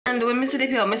And when I see the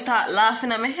paper, I start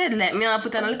laughing at my head. Like, me I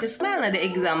put on a little smile at the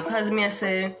exam. Because me I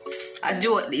say, I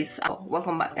joke this.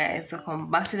 Welcome back, guys.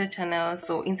 Welcome back to the channel.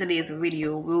 So, in today's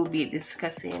video, we'll be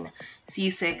discussing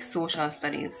Csec Social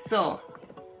Studies. So,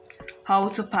 how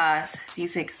to pass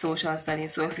Csec Social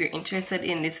Studies. So, if you're interested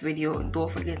in this video, don't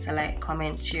forget to like,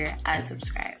 comment, share, and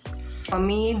subscribe. For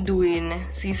me doing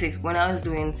Csec, when I was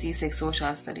doing Csec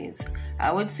Social Studies,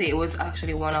 I would say it was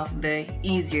actually one of the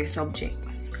easier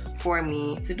subjects for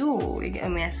me to do. You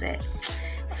get me? I said.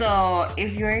 So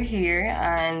if you're here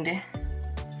and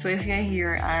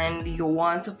you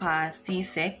want to pass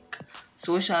Csec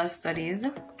Social Studies,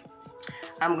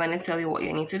 I'm gonna tell you what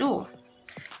you need to do.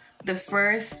 The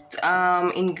first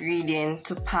ingredient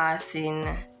to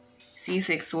passing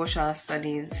Csec Social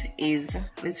Studies is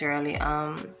literally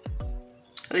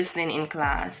listening in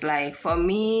class. Like for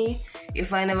me,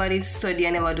 if I never did study,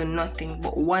 I never do nothing.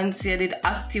 But once I did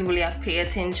actively pay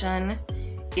attention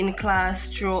in class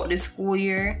throughout the school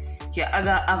year, you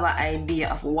gotta have an idea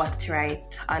of what to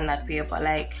write on that paper.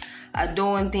 Like I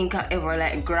don't think I ever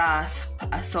like grasp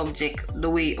a subject the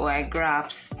way I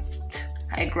grasped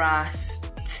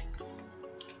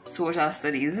social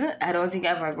studies. I don't think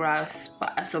I ever grasped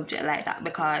a subject like that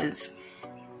because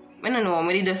I don't know,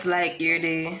 maybe just like hear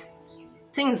the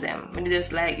things them. Maybe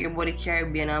just like your body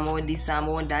Caribbean, I'm about this, I'm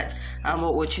about that, I'm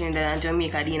about Trinidad and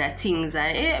Jamaica doing things,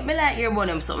 and me like hear about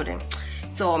them something.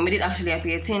 So I did actually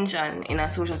pay attention in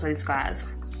a social studies class.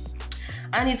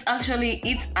 And it's actually,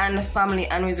 it and family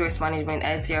and resource management,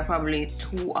 I'd say, are probably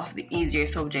two of the easier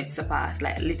subjects to pass,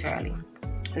 like literally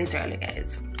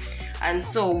guys. And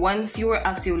so once you are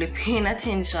actively paying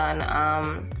attention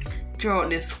throughout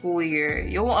the school year,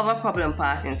 you won't have a problem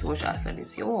passing social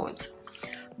studies. You won't.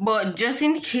 But just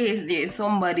in case there's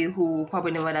somebody who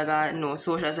probably never got no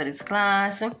social studies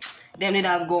class, them did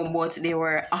have gone but they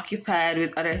were occupied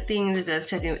with other things, just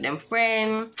chatting with them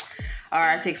friends,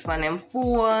 or text on them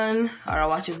phone, or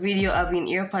watch a video having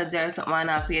earpods there or something and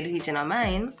not pay attention of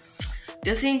mine.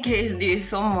 Just in case there's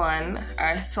someone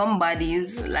or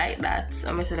somebody's like that,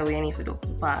 I'm gonna say the way you need to do to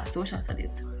pass social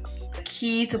studies.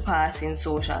 Key to passing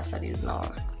social studies now.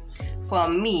 For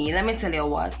me, let me tell you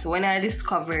what, when I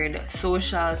discovered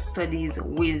social studies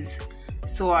with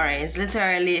Soares,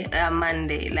 literally a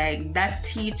Monday, like that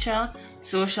teacher,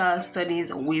 social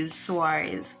studies with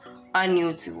Soares on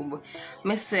YouTube.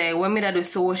 Me say when me do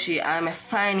social, I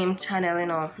find him channel, you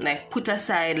know, like put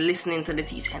aside listening to the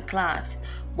teacher in class.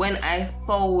 When I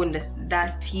found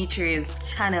that teacher's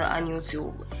channel on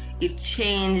YouTube, it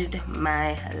changed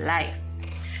my life.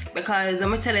 Because let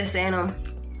me tell you, say, you know,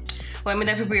 when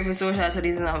I prepare for social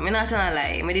studies now, I'm not gonna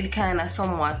lie, I did kind of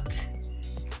somewhat,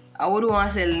 I wouldn't want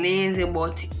to say lazy,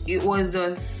 but it was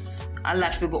just a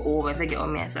lot to go over, if you get what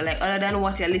I mean. So like, other than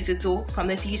what you listen to from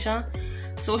the teacher,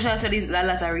 social studies is a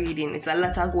lot of reading, it's a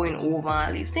lot of going over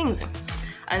all these things.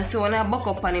 And so when I buck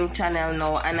up on him channel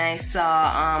now, and I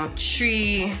saw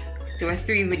there were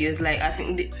three videos, like I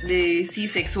think the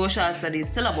Csec Social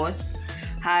Studies syllabus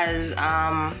has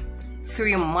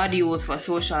 3 modules for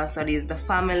social studies: the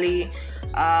family,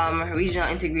 regional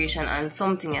integration, and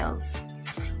something else.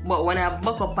 But when I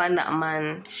buck up on that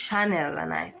man channel,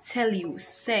 and I tell you,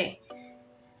 say,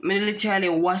 me literally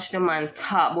watch the man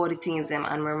talk about the things them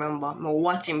and remember me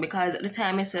watching, because at the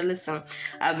time I said, listen,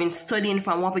 I've been studying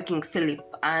from Whopper King Philip,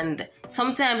 and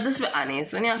sometimes, let's be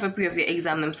honest, when you have to prepare for your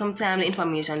exam, them sometimes the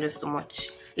information just too much.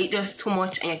 It's just too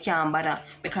much and you can't bother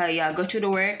because you go through the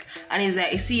work and it's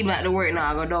like, it seems like the work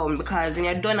now go down, because when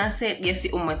you're done a set, you see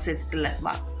how much set still left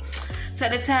back. So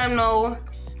at the time now,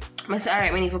 I say,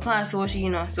 alright, I need to pass social, you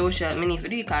know, social, I need to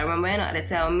do it, because remember, you know, at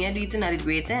the time, me I do it in the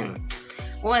grade 10.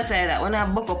 Once I say that, when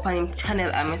I book up on him channel,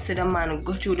 I see the man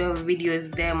go through the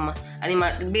videos them, and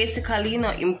him basically, you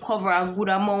know, him cover a good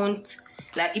amount.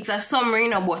 Like, it's a summary,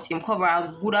 you know, but him cover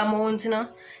a good amount, you know.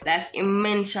 Like, he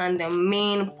mentioned the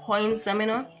main points, you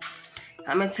know.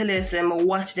 I'm tell you, say, I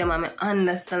watch them, I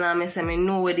understand, I say, I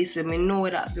know where this, I know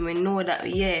that,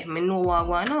 yeah, I know what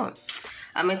going on.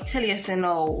 I'm tell you, say,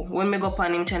 now, when I go up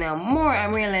on him channel more, I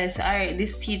realize, alright,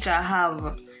 this teacher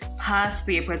have past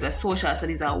papers of social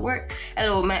studies at work.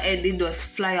 Hello, my head did just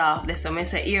fly off this, so I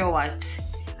say, here what?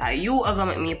 You are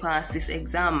gonna make me pass this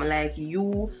exam, like,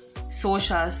 you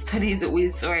social studies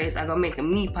with Soares are gonna make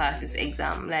me pass this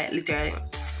exam, like literally.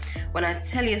 When I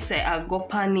tell you, say, I go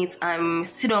pan it and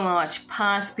sit down and watch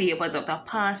past papers after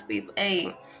past paper,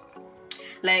 hey,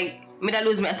 like, me that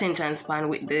lose my attention span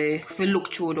with for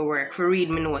look through the work, for read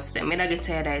my notes, me that get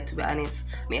tired of it, to be honest.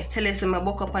 Me I tell you, so I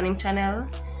book up on him channel,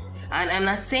 and I'm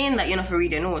not saying that you know for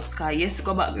read the notes, because yes,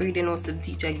 go back read the notes to the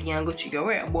teacher again and go through your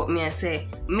work, but me I say,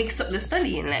 mix up the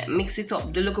studying, like, mix it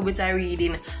up, do a little bit of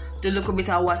reading, do a little bit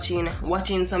of watching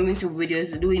some YouTube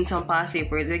videos, doing some past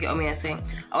papers. You get what I say? And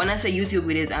when I say YouTube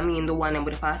videos, I mean the one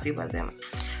with the past papers them.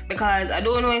 Because I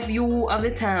don't know if you have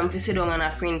the time to sit down and a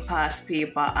print past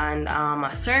paper and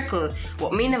a circle,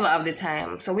 but me never have the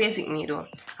time. So what do you think me do?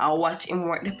 I'll watch him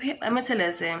work the paper. I'm gonna tell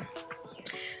you, say,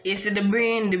 you see, the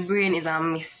brain is a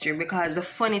mystery, because the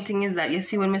funny thing is that you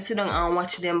see when I sit down and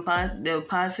watch them the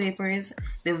past papers,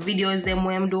 the videos them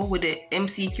when do with the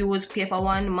MCQs, paper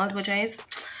one, multiple choice,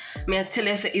 me tell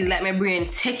you, it's like my brain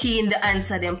taking the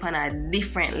answer them on a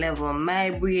different level. My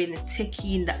brain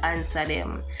taking the answer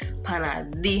them on a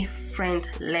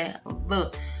different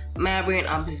level. My brain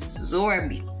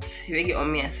absorb it. You get what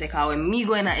me say? Because when me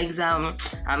go in an exam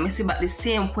and me see about the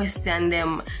same question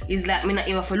them, it's like me not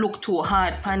even have to look too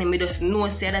hard pan me just know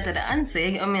say that the answer.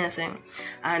 You get what me saying?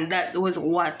 And that was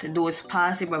what those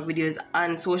past paper videos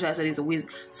and social studies with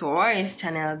Soares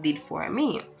channel did for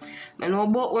me. I know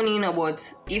about only know about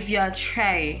if you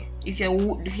try, if you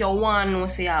want to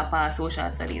say you pass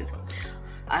social studies,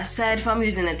 aside from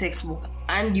using a textbook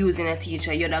and using a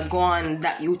teacher, you'd have go on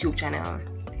that YouTube channel.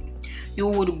 You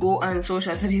would go on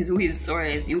social studies with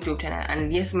Soares YouTube channel,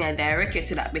 and yes, me I direct you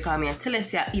to that, because I tell you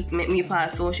it make me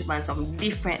pass social on some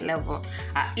different level.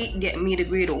 It get me the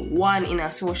grade 1 in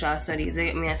a social studies. You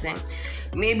get me saying?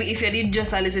 Maybe if you did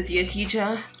just listen to your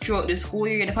teacher throughout the school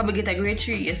year, you probably get a grade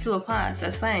 3. You still pass.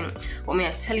 That's fine. But me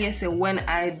I tell you, say, when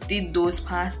I did those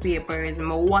past papers, I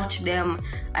watch them,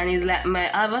 and it's like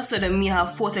all of a sudden me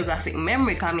have photographic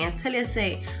memory. Cause me I tell you,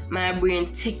 say, my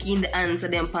brain taking the answer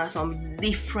them past some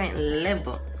different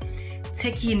level.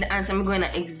 Taking the answer, I'm going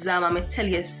to exam. I'm tell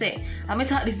you, say, I'm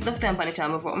talk this enough time on the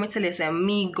channel before. I'm tell you, say,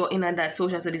 me go in that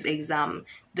social studies exam,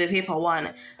 the paper 1,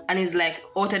 and it's like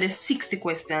out of the 60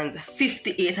 questions,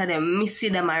 58 of them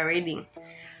missing them already.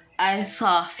 I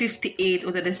saw 58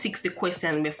 out of the 60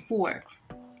 questions before.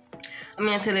 I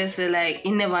mean, I tell you, say, like,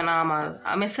 it never normal.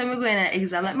 I mean, say, me go in an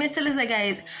exam. Like, me tell you, say,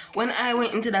 guys, when I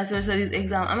went into that social studies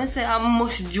exam, I mean, say, I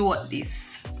must joke this.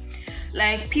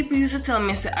 Like, people used to tell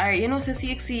me, say, alright, you know, say,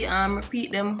 CXC,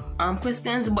 repeat them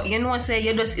questions, but you know, say,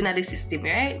 you're just in the system,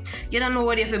 right? You don't know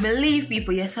whether you have to believe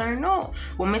people, yes or no.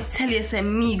 But me tell you, say,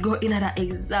 me go in that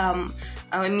exam,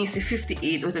 and when me see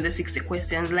 58 out of the 60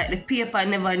 questions, like, the paper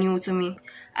never new to me.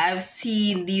 I've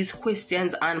seen these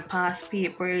questions on past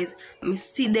papers, me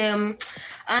see them,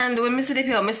 and when me see the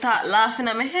paper, me start laughing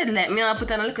at my head, like, me I put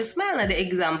on a little smile at the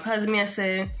exam, because me I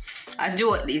say, I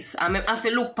joke this. I have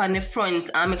to look on the front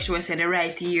and make sure I say the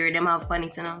right year them have on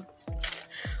it, you know.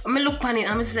 When I look on it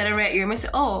and I say the right year, I say,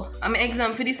 oh, I'm an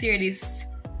exam for this year, this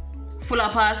full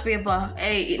of past paper.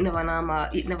 Hey, it never normal.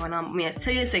 It never normal. Me I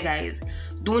tell you, say, guys,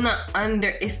 do not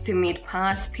underestimate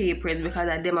past papers,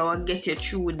 because of them I will get you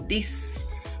through this.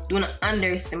 Do not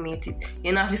underestimate it.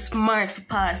 You're not smart for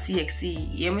pass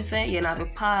CXC. You hear me say? You're not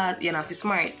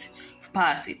smart for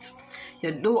pass it.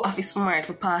 You don't have to smart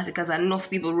for pass it, because enough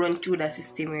people run through the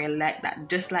system here like that,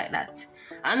 just like that.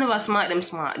 I never smart,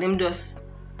 them just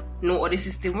know how the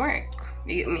system work.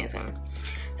 You get me saying?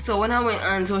 So when I went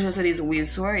on social studies with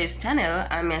Soares channel,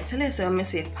 I'm gonna tell you, so I'm gonna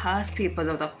say past papers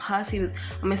of the past papers.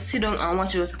 I'm gonna sit down and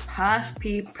watch those past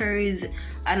papers,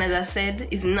 and as I said,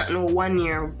 it's not no 1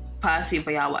 year past paper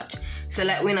you watch. So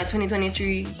like when at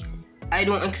 2023, I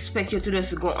don't expect you to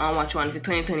just go and watch one for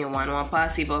 2021, one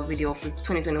past paper video for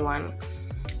 2021.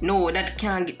 No, that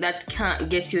can't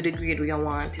get you the grade you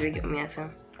want. You get me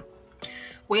saying?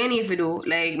 What you need to do,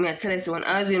 like me I tell you, so when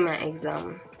I was doing my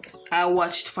exam, I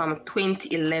watched from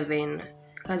 2011,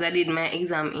 because I did my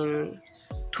exam in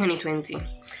 2020.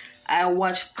 I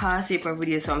watched past paper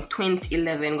videos from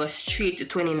 2011, go straight to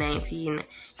 2019.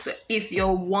 So if you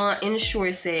want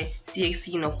ensure, say,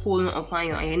 CXC, you know, pulling up on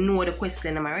you and you know the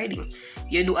question I'm already,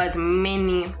 you do as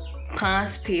many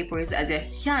past papers as you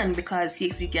can, because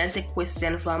CXC can take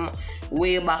questions from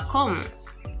way back home.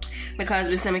 Because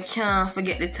we say I can't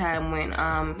forget the time when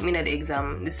me at the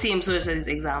exam, the same social studies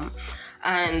exam.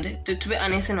 And to be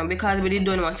honest, you know, because we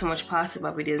don't watch so much past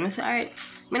paper videos, I say,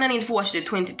 alright, I don't need to watch the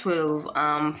 2012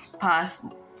 past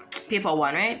paper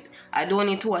 1, right? I don't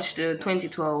need to watch the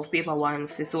 2012 paper 1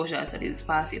 for social studies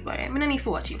past paper, right? I don't need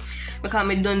to watch it, because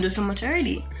I don't do so much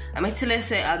already. I tell you,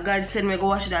 say, God said me go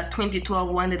watch that 2012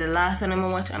 one, the last one I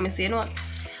watch, I say, you know what?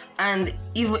 And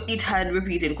even it had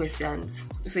repeated questions,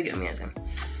 if you get me.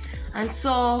 And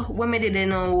so when I did it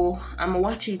now, I'm gonna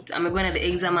watch it, I'm going to the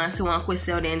exam and see one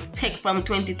question, then take from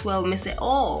 2012, I say,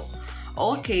 oh,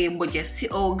 okay, but you see,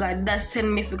 oh God, that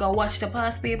send me if you go watch the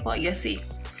past paper, you see.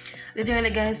 Literally,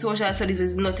 guys, social studies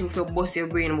is nothing for bust your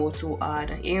brain about too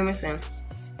hard. You hear me saying?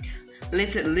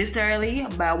 Literally,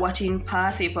 by watching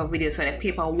past paper videos for the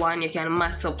paper 1, you can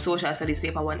match up social studies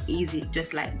paper 1 easy,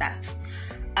 just like that.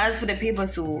 as for the paper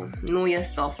 2, know your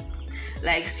stuff.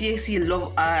 Like CXC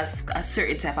love ask a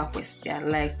certain type of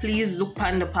question. Like please look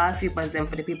on the past papers them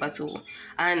for the paper 2.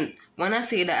 And when I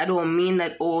say that, I don't mean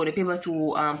that the paper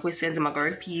 2 questions I'm gonna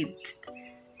repeat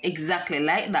exactly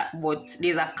like that, but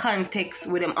there's a context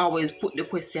where them always put the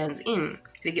questions in.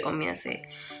 If you get what I say.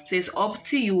 So it's up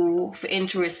to you for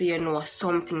interest so you know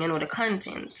something, you know the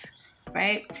content.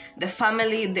 Right? The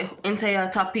family, the entire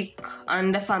topic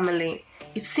on the family,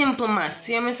 it's simple maths.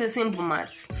 You hear me say simple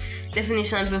maths.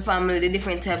 Definitions for family, the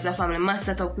different types of family, maths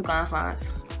set up quick and fast.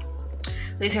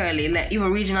 Literally, like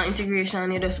even regional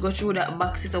integration, you just go through that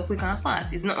box it up quick and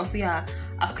fast. It's not for you a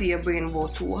clear brain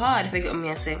about too hard. If you get me,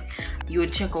 I say you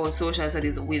would check out social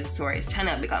studies with Soares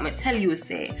channel, because I tell you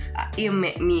say it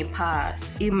make me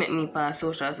pass. It make me pass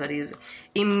social studies.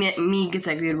 It make me get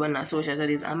a grade 1 at social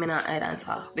studies. I'm not hide and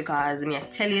talk, because I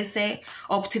tell you say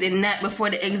up to the night before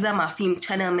the exam, I film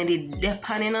channel made it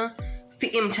depend, you know.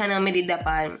 Him channel made it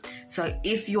depend. So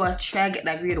if you are trying to get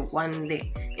that grade 1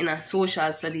 day in a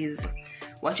social studies,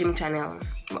 watch him channel.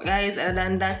 But guys, other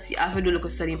than that, you have to do look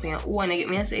at studying pen. Who wanna get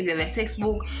me and say if you have a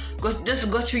textbook, just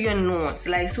go through your notes.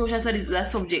 Like social studies is a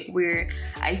subject where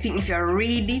I think if you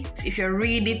read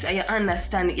it and you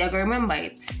understand it, you're gonna remember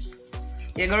it.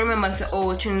 You're gonna remember say,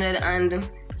 oh, Trinidad and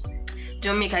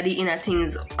Jamaica the inner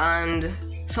things and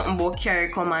something about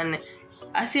carry come and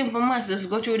a simple maths. Just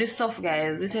go through the stuff,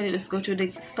 guys. Literally just go through the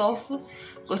stuff.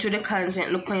 Go through the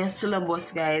content, look on your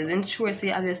syllabus, guys. Ensure say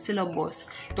you have your syllabus.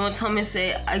 Don't tell me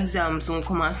say exams won't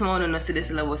come and someone don't see the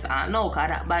syllabus. No, cause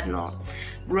that bad now.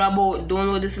 Grab out,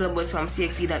 download the syllabus from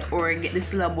cxe.org, get the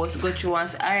syllabus, go through and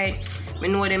say, alright, I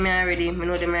know them already,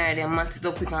 and match it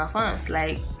up quick and fast.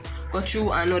 Like, go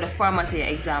through and know the format of your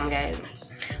exam, guys.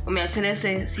 When I tell you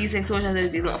say C6 social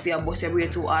studies is not for your bust your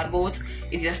brain too hard about.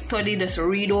 If you study, just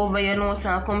read over your notes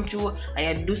and come through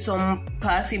and you do some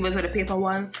past papers for the paper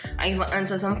 1 and even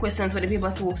answer some questions for the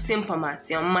paper 2. Simple maths.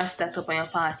 You master that up on your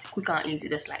past quick and easy,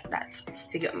 just like that.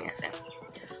 If you get me, I say.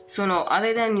 So now,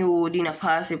 other than you doing a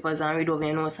past papers and read over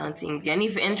your notes and things, you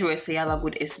need to ensure say you have a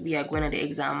good SBA going at the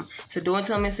exam. So don't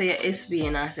tell me say your SBA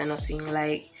and answer nothing.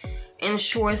 Like,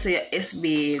 ensure say your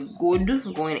SBA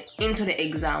good going into the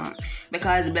exam,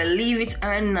 because believe it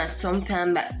or not,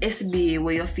 sometimes that SBA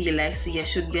where you feel like say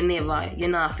you never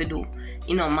have to do,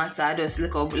 you know, matter, just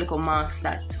look up marks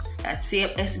that same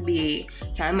SBA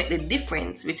can make the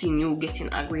difference between you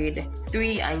getting a grade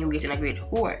 3 and you getting a grade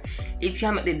 4. It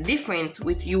can make the difference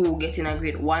with you getting a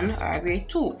grade 1 or a grade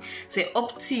 2. So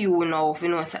up to you now. If you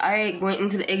know, say alright, going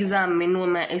into the exam, I know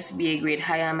my SBA grade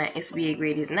higher, my SBA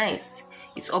grade is nice.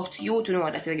 It's up to you to know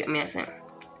that you get me saying.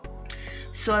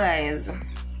 So guys,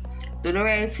 do the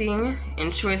right thing,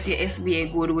 ensure your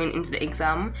SBA good going into the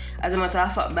exam. As a matter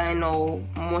of fact, by now,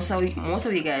 most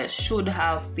of you guys should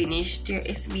have finished your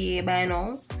SBA by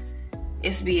now.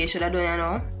 SBA should have done it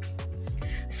now.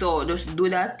 So just do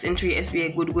that, ensure your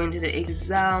SBA good going into the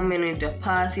exam, and the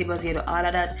past papers, you do all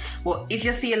of that. But if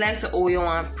you feel like so, you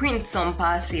want to print some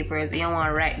past papers, you want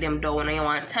to write them down, and you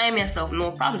want to time yourself,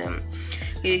 no problem.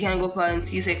 You can go on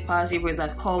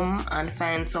csecpastpapers.com and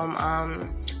find some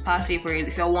past papers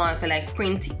if you want to like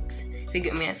print it. If you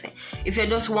get me, I say. If you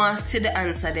just want to see the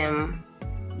answer them,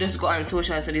 just go on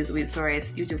Social Studies with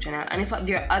Soares YouTube channel. And if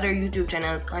there are other YouTube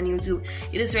channels on YouTube,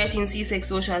 you just write in C6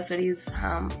 Social Studies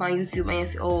on YouTube and you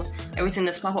see, oh, everything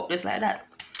just pop up just like that.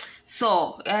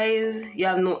 So guys, you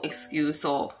have no excuse.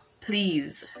 So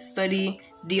please study,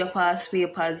 do your past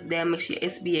papers, then make sure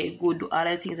your SBA good, do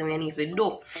other things that we need to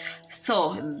do.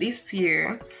 So this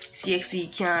year,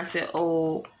 CXC can't say,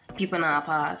 oh, people not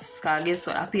pass. Because guess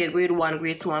what? I pay grade 1,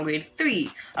 grade 2, and grade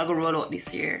 3. I go roll out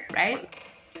this year, right?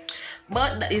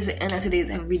 But that is the end of today's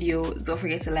video. Don't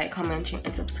forget to like, comment,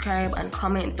 and subscribe, and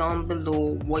comment down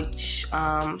below which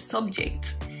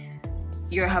subject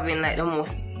you're having like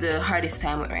the hardest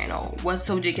time with right now. What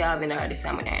subject you're having the hardest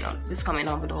time with right now? Just comment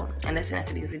down below. And that's the end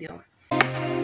of today's video.